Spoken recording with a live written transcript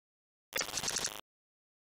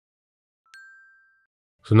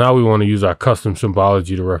So now we want to use our custom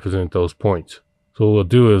symbology to represent those points. So what we'll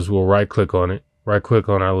do is we'll right click on it, right click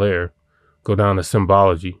on our layer, go down to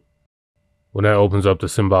Symbology. When that opens up the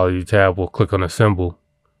Symbology tab, we'll click on the symbol,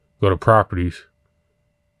 go to Properties.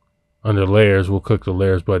 Under Layers, we'll click the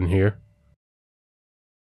Layers button here.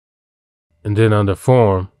 And then under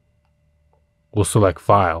Form, we'll select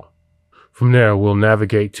File. From there, we'll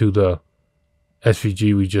navigate to the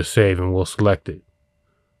SVG we just saved and we'll select it.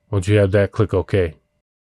 Once you have that, click OK.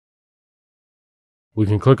 We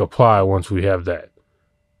can click Apply once we have that.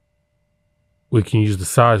 We can use the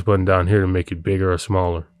size button down here to make it bigger or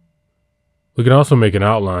smaller. We can also make an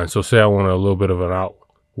outline. So say I want a little bit of an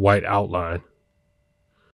white outline.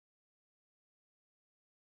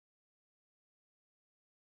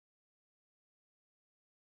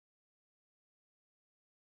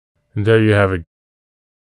 And there you have it,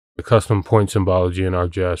 the custom point symbology in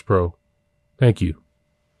ArcGIS Pro. Thank you.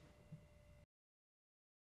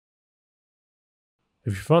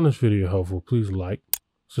 If you found this video helpful, please like,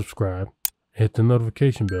 subscribe, and hit the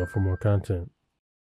notification bell for more content.